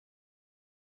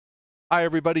Hi,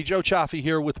 everybody. Joe Cioffi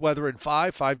here with Weather in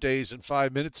 5 days and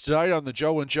 5 minutes. Tonight on the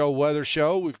Joe and Joe Weather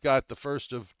Show, we've got the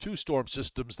first of two storm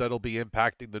systems that'll be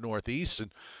impacting the Northeast,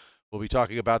 and we'll be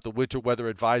talking about the winter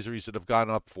weather advisories that have gone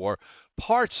up for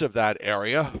parts of that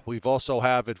area. We've also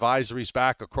have advisories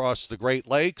back across the Great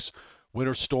Lakes.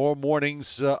 Winter storm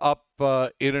warnings up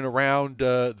in and around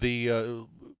the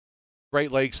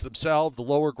Great Lakes themselves, the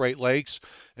lower Great Lakes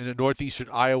in the northeastern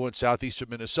Iowa and southeastern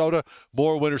Minnesota.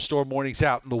 More winter storm warnings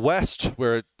out in the west,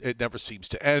 where it never seems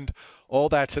to end. All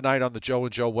that tonight on the Joe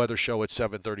and Joe Weather Show at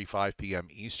 7:35 p.m.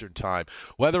 Eastern Time.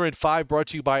 Weather in 5 brought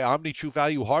to you by Omni True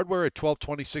Value Hardware at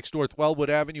 1226 North Wellwood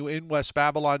Avenue in West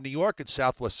Babylon, New York, and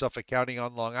southwest Suffolk County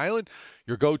on Long Island.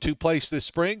 Your go-to place this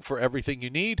spring for everything you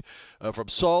need, from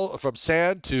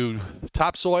sand to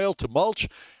topsoil to mulch.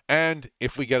 And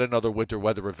if we get another winter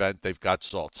weather event, they've got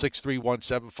salt.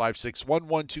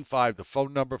 631-756-1125, the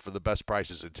phone number for the best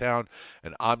prices in town,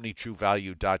 and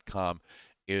omnitruevalue.com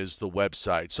is the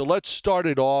website. So let's start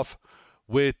it off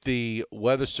with the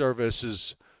Weather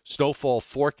Service's snowfall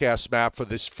forecast map for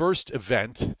this first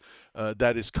event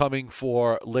that is coming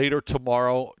for later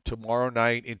tomorrow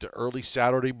night into early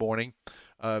Saturday morning.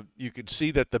 You can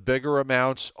see that the bigger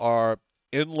amounts are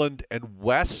inland and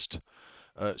west.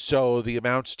 So the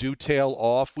amounts do tail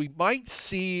off. We might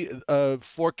see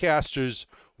forecasters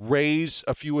raise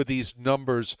a few of these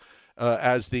numbers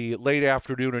as the late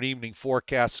afternoon and evening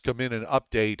forecasts come in and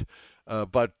update.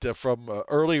 But from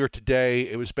earlier today,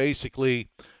 it was basically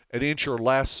an inch or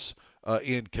less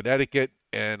in Connecticut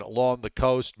and along the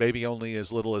coast, maybe only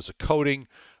as little as a coating,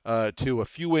 to a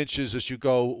few inches as you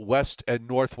go west and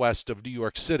northwest of New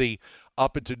York City,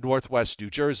 up into northwest New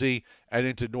Jersey and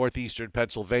into northeastern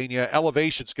Pennsylvania.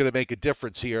 Elevation's going to make a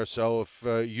difference here, so if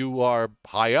you are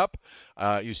high up,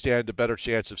 you stand a better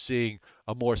chance of seeing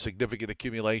a more significant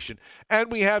accumulation.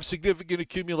 And we have significant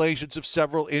accumulations of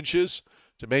several inches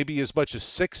to maybe as much as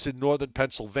 6 in northern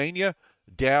Pennsylvania,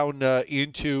 down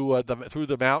into through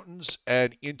the mountains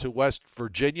and into West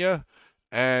Virginia,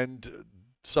 and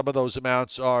some of those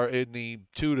amounts are in the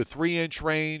 2 to 3 inch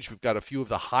range. We've got a few of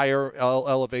the higher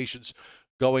elevations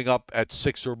going up at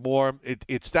 6 or more.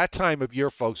 It's that time of year,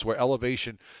 folks, where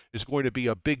elevation is going to be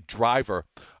a big driver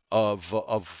of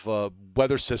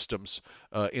weather systems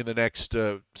in the next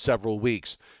several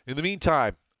weeks. In the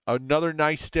meantime, another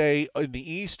nice day in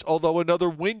the east, although another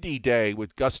windy day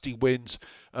with gusty winds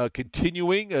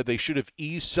continuing. They should have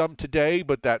eased some today,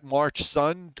 but that March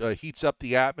sun heats up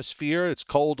the atmosphere. It's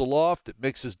cold aloft, it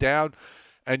mixes down,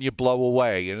 and you blow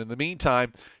away. And in the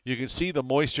meantime, you can see the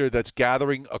moisture that's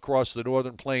gathering across the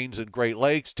northern plains and Great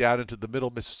Lakes down into the middle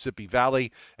Mississippi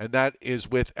Valley, and that is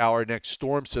with our next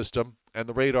storm system. And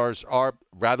the radars are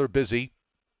rather busy.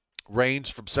 Rains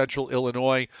from central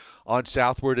Illinois on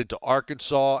southward into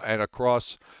Arkansas and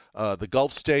across the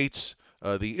Gulf states,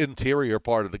 the interior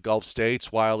part of the Gulf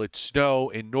states, while it's snow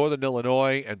in northern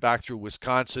Illinois and back through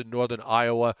Wisconsin, northern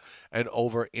Iowa, and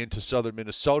over into southern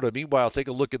Minnesota. Meanwhile, take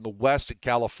a look in the west at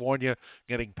California,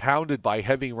 getting pounded by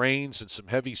heavy rains and some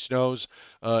heavy snows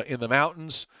in the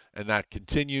mountains, and that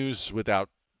continues without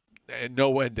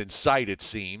no end in sight, it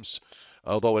seems,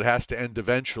 although it has to end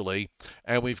eventually.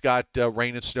 And we've got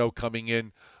rain and snow coming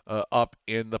in up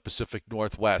in the Pacific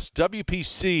Northwest.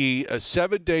 WPC,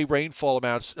 7-day rainfall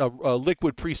amounts,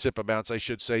 liquid precip amounts, I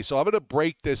should say. So I'm going to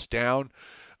break this down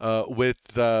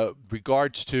with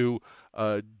regards to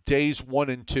days 1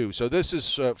 and 2. So this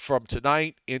is from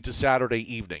tonight into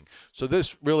Saturday evening. So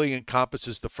this really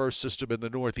encompasses the first system in the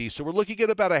Northeast. So we're looking at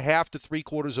about 1/2 to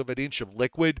 3/4 of an inch of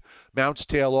liquid. Mounts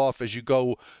tail off as you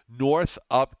go north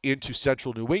up into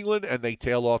central New England, and they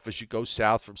tail off as you go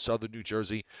south from southern New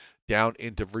Jersey down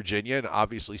into Virginia. And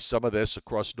obviously some of this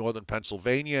across northern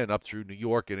Pennsylvania and up through New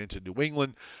York and into New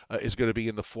England is going to be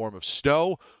in the form of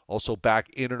snow. Also back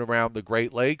in and around the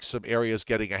Great Lakes, some areas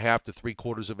getting 1/2 to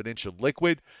 3/4 of an inch of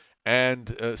liquid,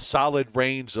 and solid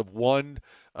rains of 1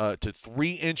 to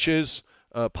 3 inches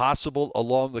possible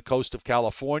along the coast of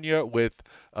California, with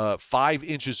 5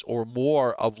 inches or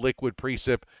more of liquid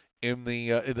precip in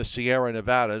the Sierra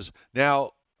Nevadas.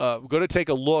 Now, we're going to take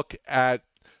a look at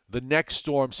the next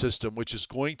storm system, which is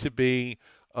going to be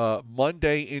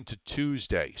Monday into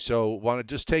Tuesday. So want to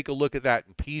just take a look at that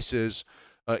in pieces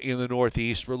in the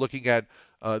Northeast. We're looking at,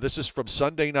 this is from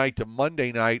Sunday night to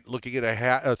Monday night, looking at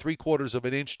 3/4 of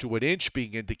an inch to an inch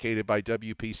being indicated by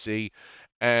WPC,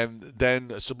 and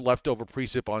then some leftover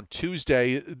precip on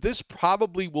Tuesday. This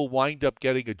probably will wind up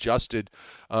getting adjusted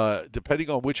depending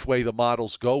on which way the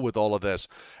models go with all of this.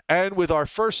 And with our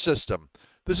first system,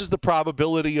 this is the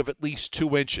probability of at least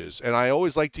 2 inches. And I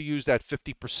always like to use that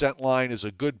 50% line as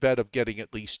a good bet of getting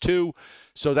at least 2.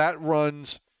 So that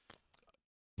runs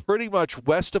pretty much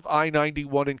west of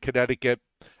I-91 in Connecticut,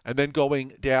 and then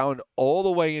going down all the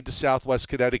way into southwest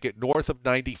Connecticut, north of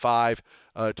 95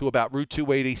 to about Route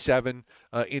 287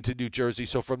 into New Jersey.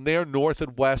 So from there, north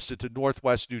and west into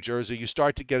northwest New Jersey, you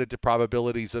start to get into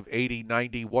probabilities of 80,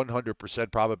 90,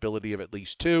 100% probability of at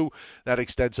least two. That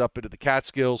extends up into the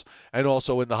Catskills and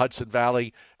also in the Hudson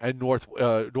Valley and north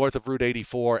of Route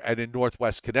 84 and in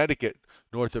northwest Connecticut,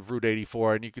 north of Route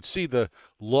 84. And you can see the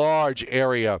large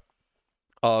area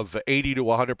of 80 to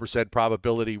 100%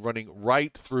 probability running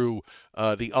right through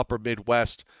the upper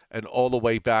Midwest and all the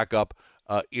way back up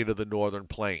into the northern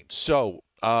plains. So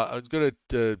I'm going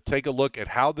to take a look at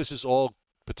how this is all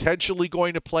potentially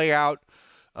going to play out.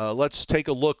 Let's take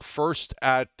a look first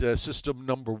at system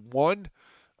number one,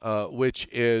 which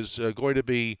is going to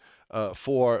be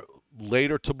for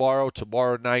later tomorrow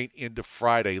night into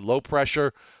Friday. Low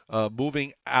pressure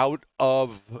moving out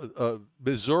of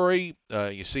Missouri.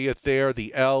 You see it there,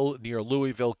 the L near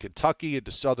Louisville, Kentucky,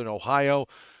 into southern Ohio.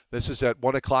 This is at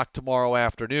 1 o'clock tomorrow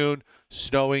afternoon.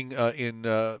 Snowing in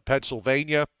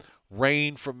Pennsylvania.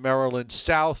 Rain from Maryland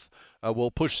south.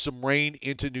 We'll push some rain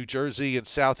into New Jersey and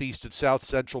southeast and south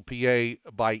central PA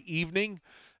by evening.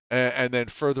 And then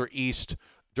further east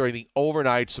during the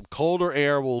overnight, some colder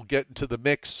air will get into the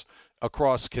mix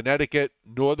across Connecticut,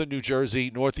 northern New Jersey,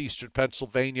 northeastern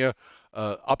Pennsylvania,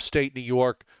 upstate New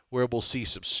York, where we'll see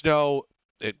some snow.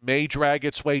 It may drag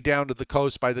its way down to the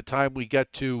coast by the time we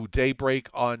get to daybreak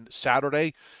on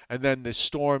Saturday, and then this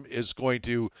storm is going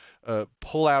to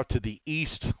pull out to the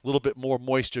east, a little bit more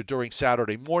moisture during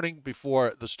Saturday morning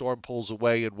before the storm pulls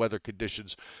away and weather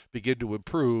conditions begin to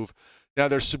improve. Now,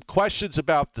 there's some questions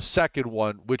about the second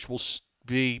one, which will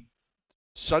be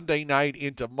Sunday night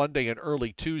into Monday and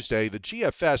early Tuesday. The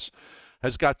GFS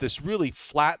has got this really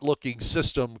flat-looking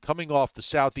system coming off the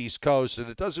southeast coast, and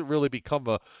it doesn't really become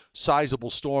a sizable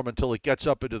storm until it gets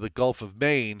up into the Gulf of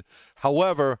Maine.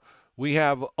 However, we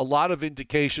have a lot of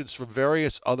indications from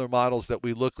various other models that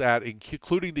we looked at,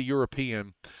 including the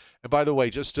European. And by the way,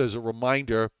 just as a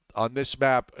reminder, on this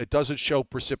map, it doesn't show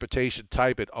precipitation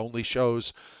type. It only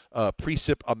shows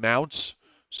precip amounts.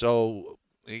 So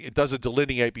it doesn't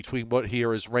delineate between what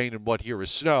here is rain and what here is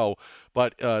snow.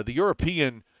 But the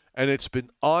European, and it's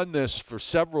been on this for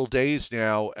several days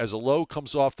now, as a low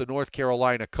comes off the North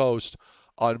Carolina coast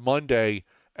on Monday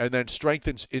and then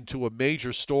strengthens into a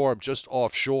major storm just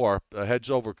offshore,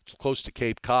 heads over close to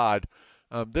Cape Cod.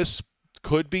 This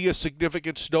could be a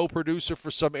significant snow producer for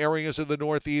some areas in the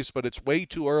Northeast, but it's way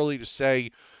too early to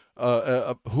say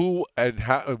who and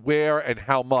how, where and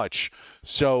how much.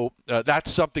 So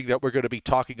that's something that we're going to be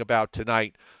talking about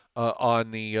tonight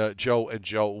on the Joe and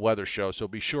Joe Weather Show. So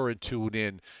be sure and tune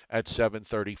in at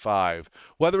 7:35.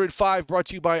 Weather in 5 brought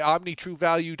to you by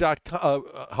OmniTrueValue.com,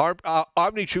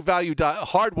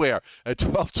 OmniTrueValue.hardware at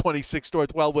 1226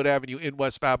 North Wellwood Avenue in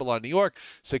West Babylon, New York.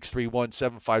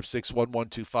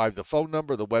 631-756-1125. The phone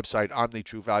number, the website,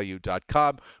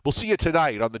 OmniTrueValue.com. We'll see you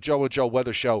tonight on the Joe and Joe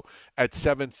Weather Show at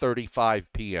 7:35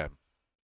 p.m.